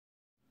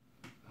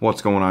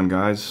What's going on,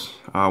 guys?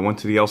 Went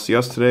to the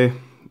LCS today.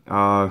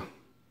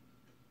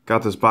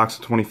 Got this box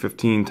of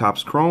 2015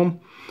 Topps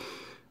Chrome.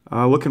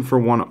 Looking for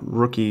one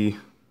rookie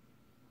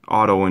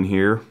auto in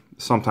here.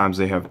 Sometimes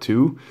they have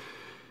two.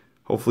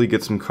 Hopefully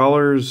get some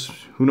colors.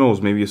 Who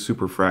knows, maybe a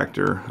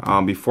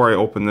superfractor. Before I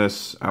open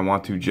this, I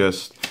want to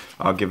just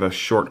give a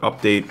short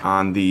update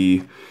on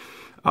the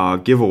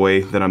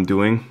giveaway that I'm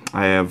doing.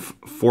 I have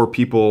 4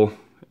 people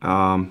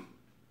that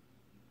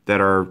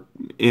are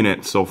in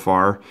it so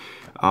far.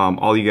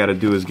 All you got to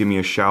do is give me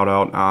a shout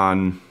out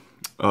on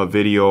a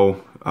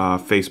video,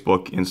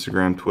 Facebook,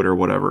 Instagram, Twitter,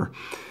 whatever.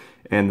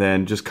 And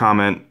then just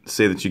comment,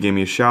 say that you gave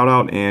me a shout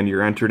out and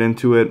you're entered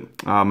into it.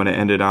 I'm going to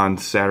end it on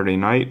Saturday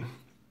night.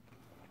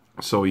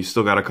 So you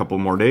still got a couple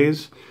more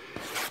days.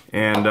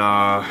 And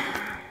going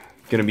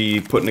to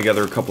be putting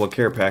together a couple of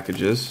care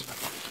packages.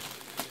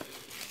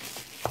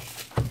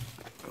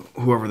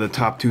 Whoever the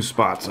top 2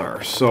 spots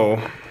are.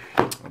 So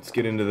let's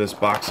get into this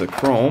box of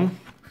Chrome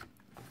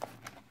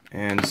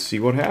and see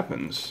what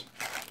happens.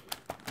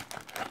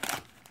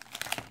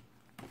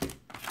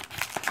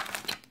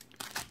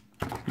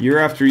 Year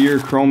after year,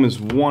 Chrome is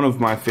one of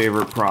my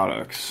favorite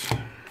products.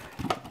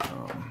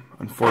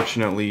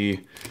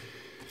 Unfortunately,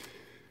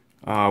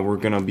 we're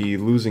going to be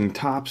losing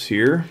Topps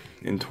here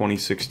in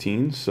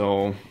 2016,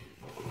 so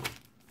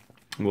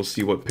we'll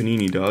see what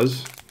Panini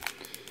does.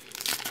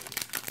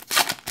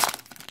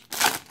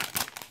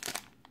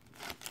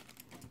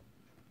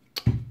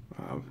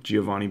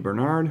 Giovanni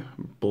Bernard,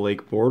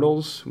 Blake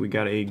Bortles. We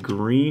got a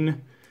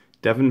green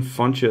Devin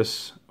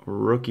Funchess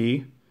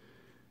rookie,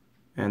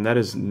 and that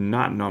is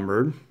not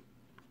numbered.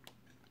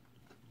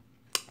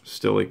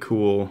 Still a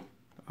cool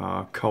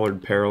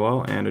colored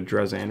parallel, and a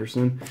Dres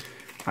Anderson.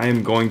 I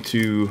am going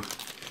to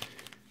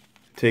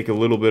take a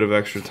little bit of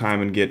extra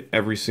time and get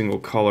every single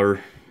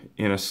color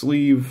in a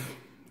sleeve.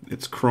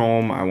 It's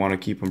Chrome. I want to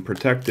keep them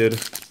protected.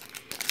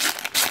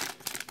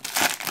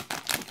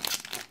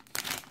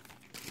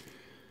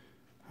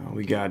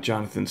 We got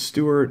Jonathan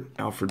Stewart,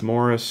 Alfred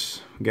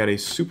Morris. We got a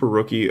super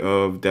rookie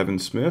of Devin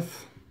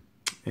Smith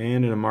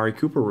and an Amari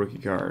Cooper rookie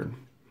card.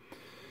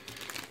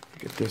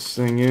 Get this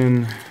thing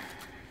in.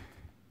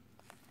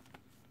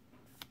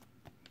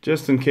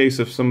 Just in case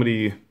if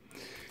somebody,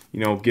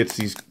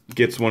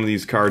 gets one of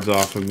these cards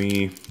off of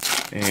me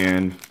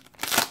and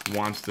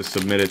wants to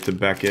submit it to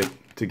Beckett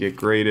to get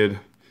graded,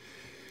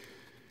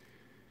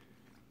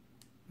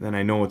 then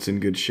I know it's in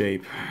good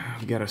shape.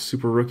 We got a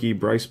super rookie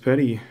Bryce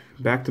Petty.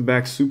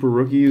 Back-to-back super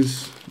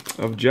rookies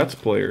of Jets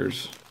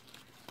players.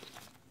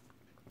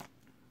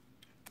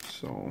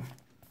 So,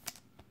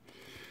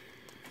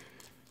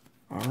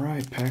 all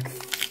right, pack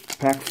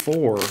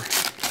 4.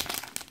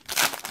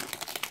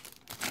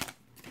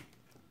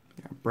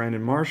 Got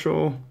Brandon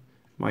Marshall,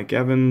 Mike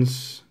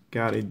Evans,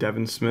 got a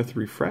Devin Smith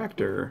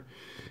refractor,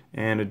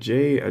 and a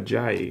Jay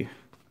Ajayi.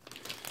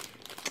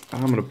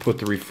 I'm gonna put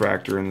the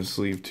refractor in the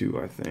sleeve too,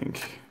 I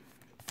think.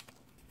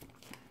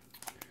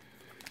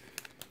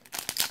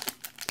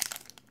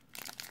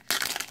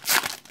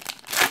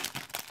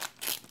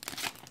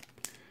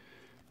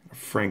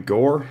 Frank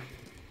Gore,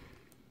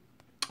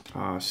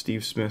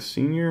 Steve Smith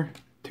Sr.,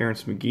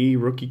 Terrence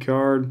McGee rookie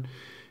card,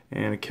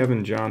 and a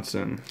Kevin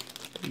Johnson.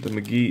 The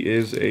McGee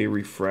is a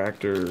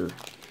refractor.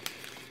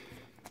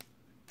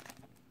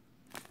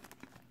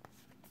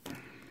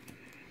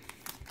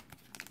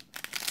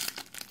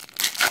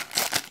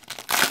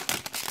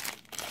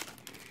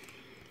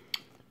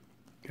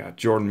 Got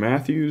Jordan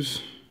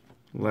Matthews,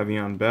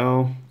 Le'Veon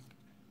Bell,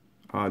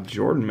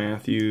 Jordan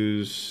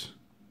Matthews.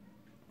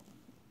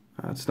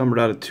 It's numbered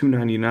out of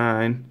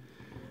 299.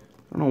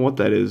 I don't know what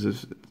that is.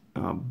 It's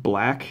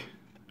black.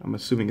 I'm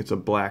assuming it's a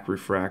black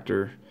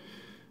refractor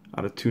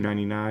out of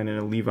 299, and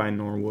a Levi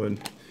Norwood.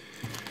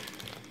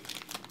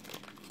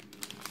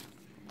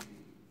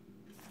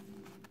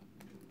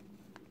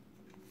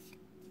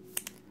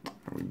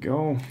 There we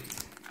go.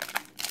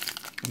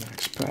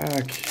 Next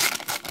pack.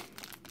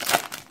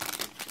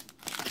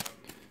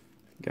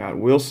 Got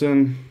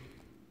Wilson.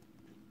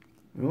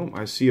 Oh,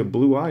 I see a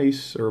blue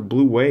ice, or a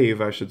blue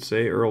wave, I should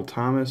say. Earl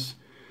Thomas,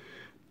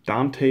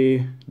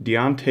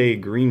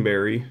 Deontay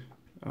Greenberry,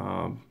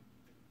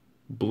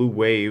 blue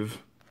wave,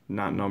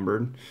 not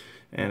numbered,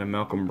 and a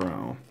Malcolm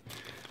Brown.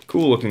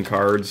 Cool looking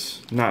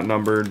cards, not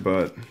numbered,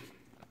 but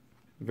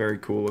very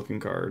cool looking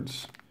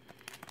cards.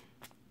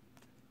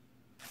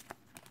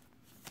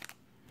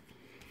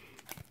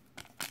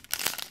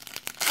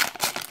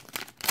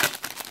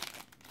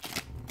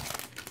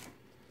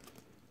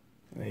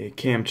 A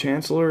Cam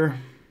Chancellor,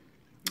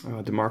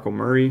 DeMarco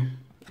Murray.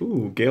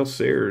 Ooh, Gale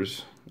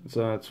Sayers.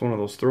 It's one of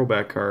those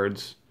throwback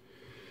cards.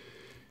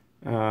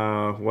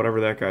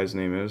 Whatever that guy's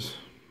name is.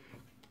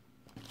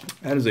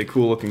 That is a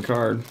cool looking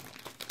card.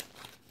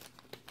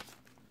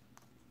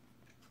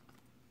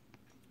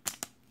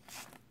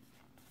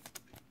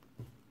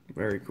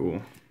 Very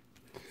cool.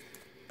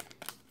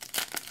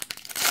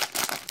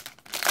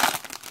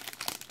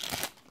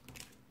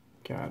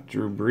 Got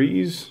Drew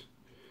Brees,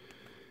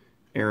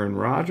 Aaron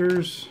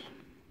Rodgers,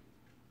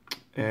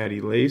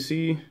 Addie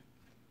Lacy,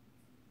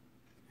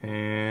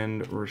 and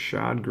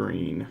Rashad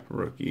Green,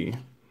 rookie.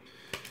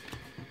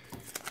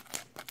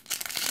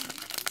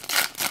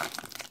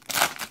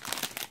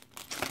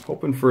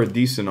 Hoping for a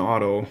decent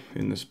auto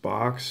in this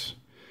box.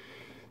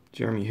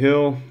 Jeremy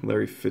Hill,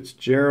 Larry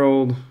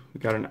Fitzgerald. We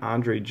got an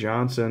Andre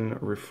Johnson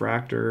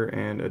refractor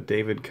and a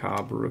David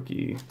Cobb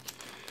rookie.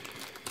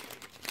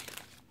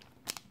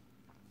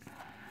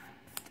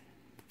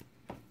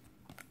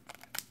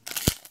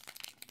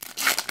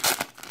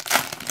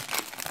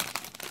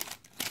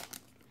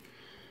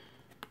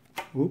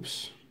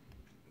 Oops.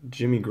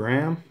 Jimmy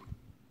Graham,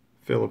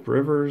 Phillip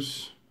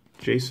Rivers,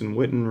 Jason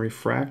Witten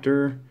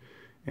refractor,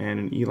 and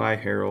an Eli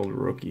Harold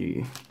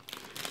rookie.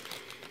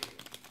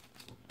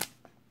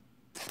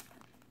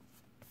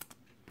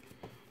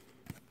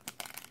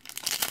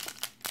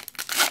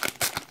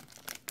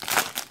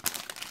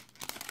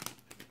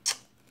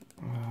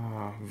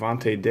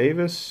 Vontae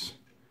Davis,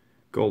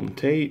 Golden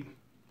Tate,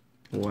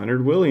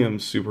 Leonard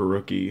Williams super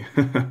rookie,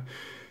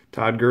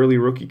 Todd Gurley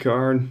rookie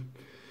card.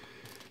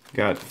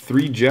 Got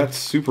 3 Jets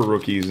super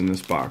rookies in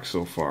this box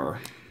so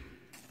far.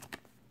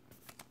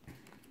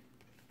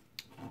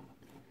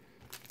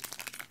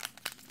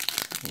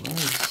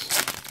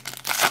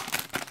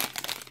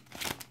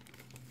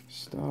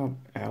 Stop.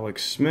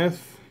 Alex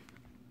Smith,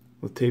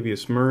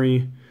 Latavius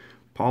Murray,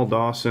 Paul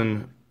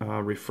Dawson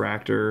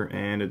refractor,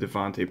 and a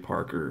Devontae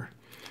Parker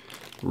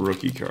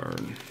rookie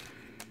card.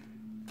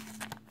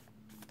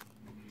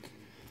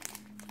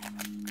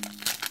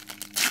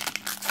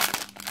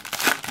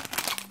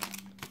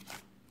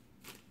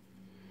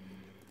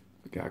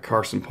 We got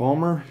Carson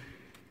Palmer,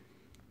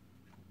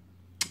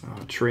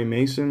 Trey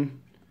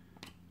Mason,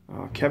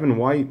 Kevin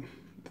White,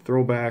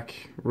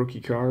 throwback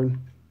rookie card,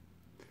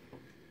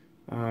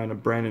 and a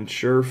Brandon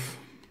Scherf.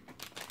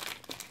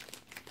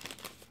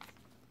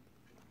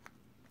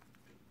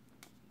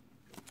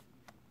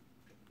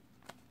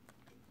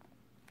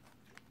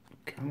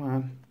 Come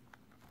on.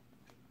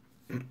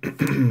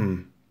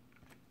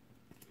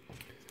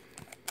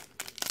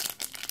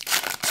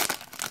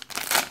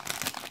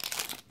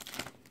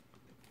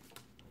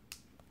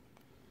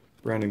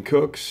 Brandon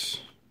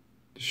Cooks,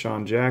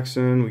 Deshaun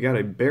Jackson. We got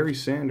a Barry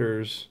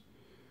Sanders.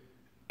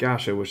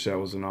 Gosh, I wish that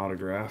was an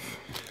autograph.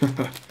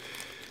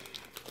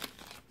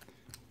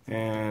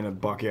 And a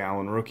Buck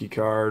Allen rookie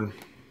card.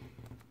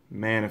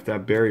 Man, if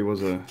that Barry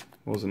was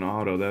an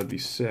auto, that'd be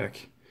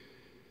sick.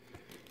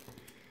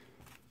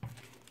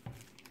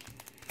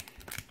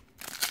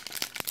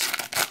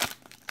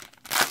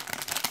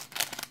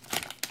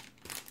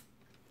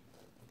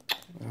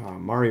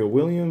 Mario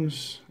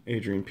Williams,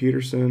 Adrian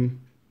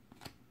Peterson.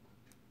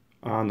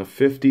 On the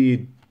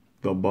 50,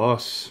 the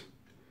bus,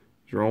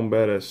 Jerome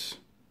Bettis,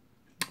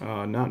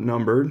 not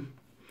numbered,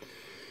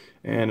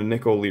 and a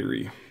Nick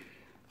O'Leary.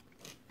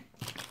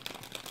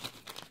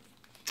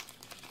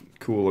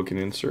 Cool looking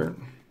insert.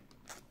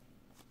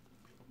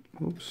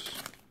 Oops.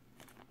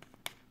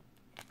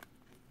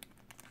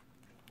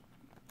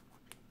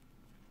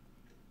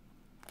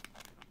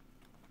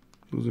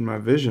 Losing my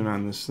vision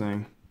on this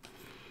thing.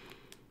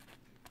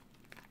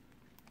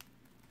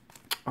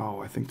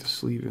 Oh, I think the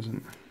sleeve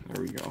isn't.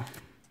 There we go.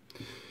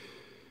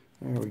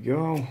 There we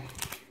go.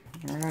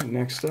 All right,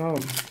 next up.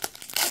 I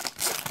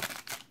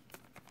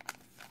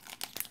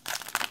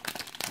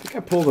think I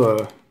pulled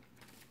a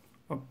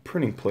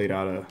printing plate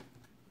out of...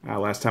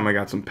 last time I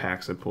got some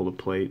packs, I pulled a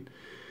plate.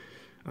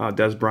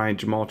 Dez Bryant,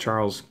 Jamal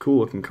Charles. Cool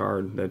looking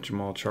card, that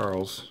Jamal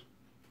Charles.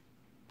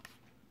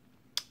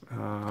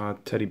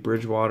 Teddy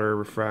Bridgewater,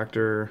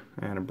 refractor,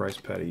 and a Bryce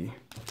Petty.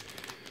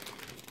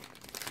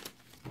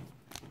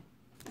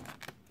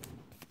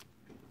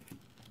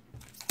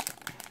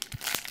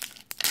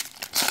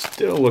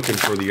 Still looking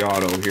for the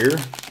auto here.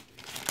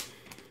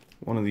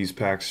 One of these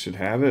packs should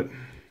have it.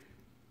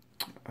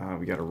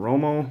 We got a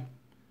Romo,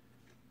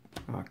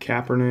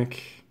 Kaepernick.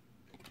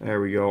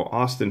 There we go.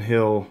 Austin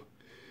Hill.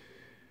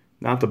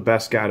 Not the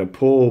best guy to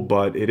pull,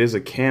 but it is a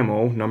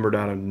camo, numbered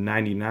out of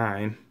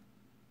 99.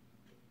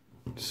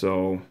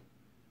 So,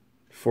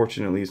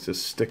 fortunately, it's a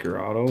sticker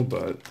auto,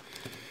 but...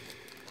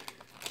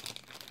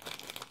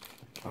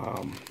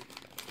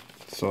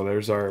 so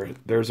there's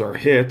our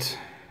hit.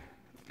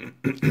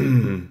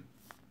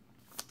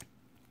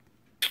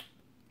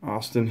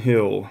 Austin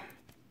Hill.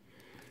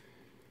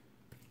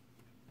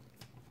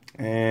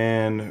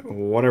 And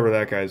whatever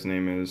that guy's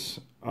name is.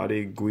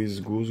 Adi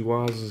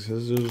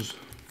Guizguzwaz.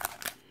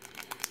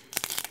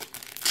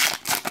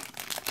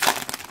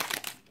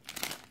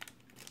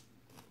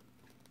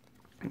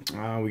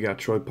 We got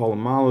Troy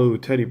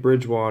Polamalu, Teddy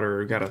Bridgewater.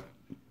 We got a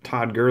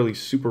Todd Gurley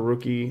super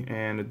rookie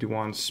and a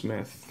Duwan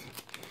Smith.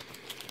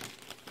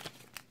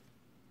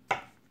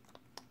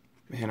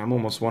 Man, I'm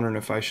almost wondering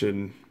if I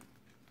should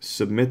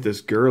submit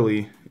this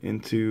Gurley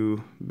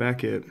into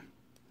Beckett.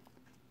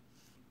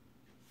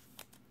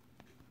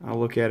 I'll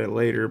look at it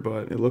later,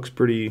 but it looks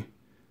pretty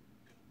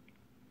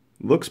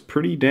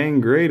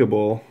dang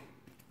gradable,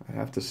 I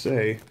have to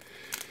say.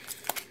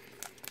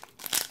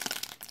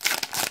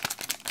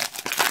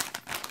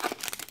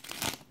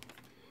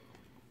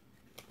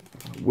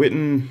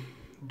 Witten,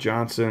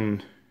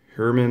 Johnson,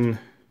 Herman,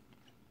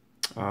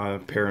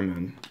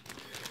 Perriman.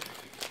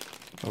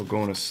 I'll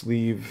go in a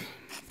sleeve.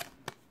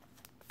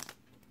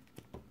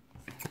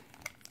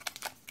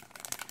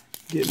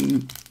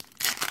 Getting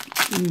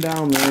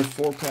down there,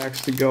 4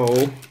 packs to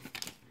go.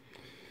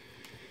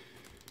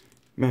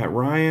 Matt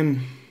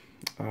Ryan,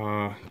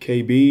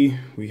 KB.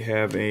 We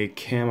have a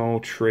camo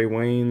Trey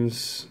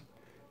Waynes,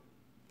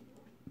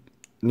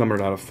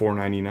 numbered out of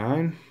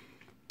 499,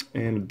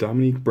 and a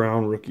Dominique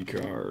Brown rookie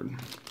card.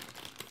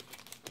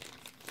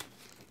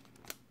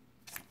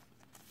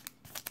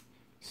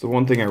 So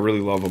one thing I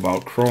really love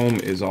about Chrome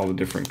is all the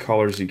different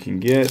colors you can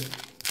get.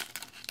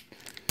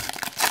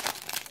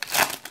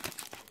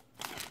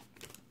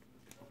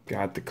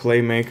 Got the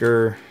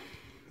Claymaker,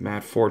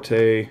 Matt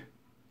Forte.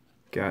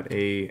 Got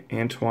a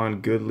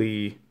Antoine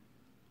Goodley.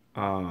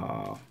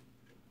 I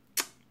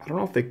don't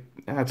know if they.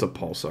 That's a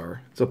Pulsar.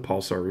 It's a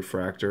Pulsar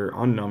refractor,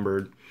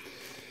 unnumbered.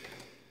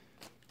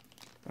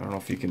 I don't know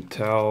if you can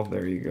tell.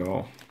 There you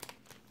go.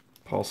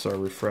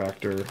 Pulsar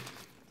refractor.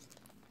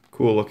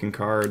 Cool looking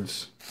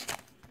cards.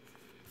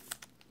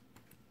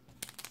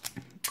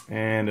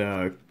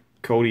 And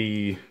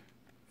Cody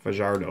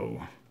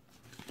Fajardo.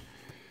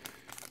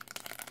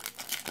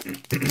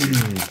 2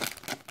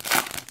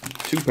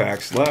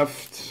 packs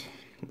left.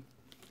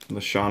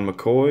 LaShawn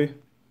McCoy.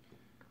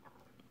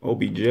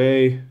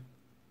 OBJ.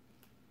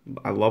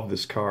 I love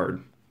this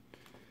card.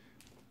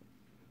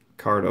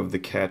 Card of the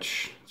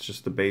catch. It's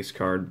just the base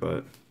card,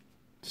 but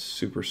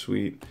super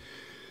sweet.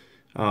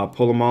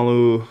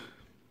 Polamalu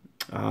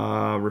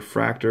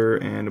refractor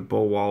and a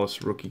Bo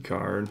Wallace rookie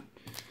card.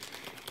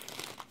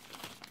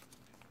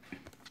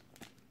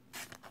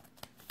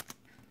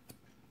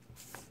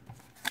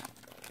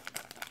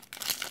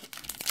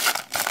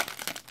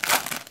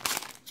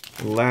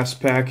 Last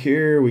pack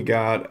here, we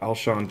got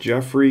Alshon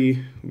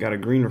Jeffrey, we got a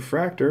green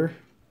refractor,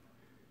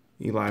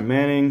 Eli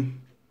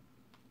Manning,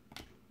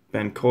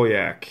 Ben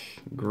Koyak,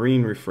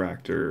 green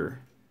refractor,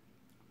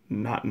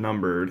 not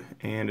numbered,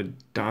 and a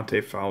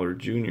Dante Fowler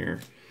Jr.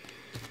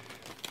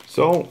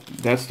 So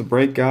that's the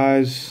break,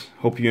 guys.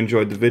 Hope you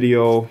enjoyed the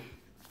video,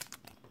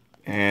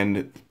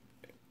 and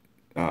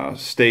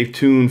stay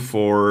tuned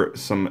for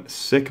some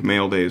sick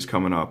mail days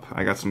coming up.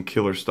 I got some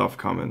killer stuff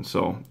coming,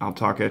 so I'll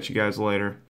talk at you guys later.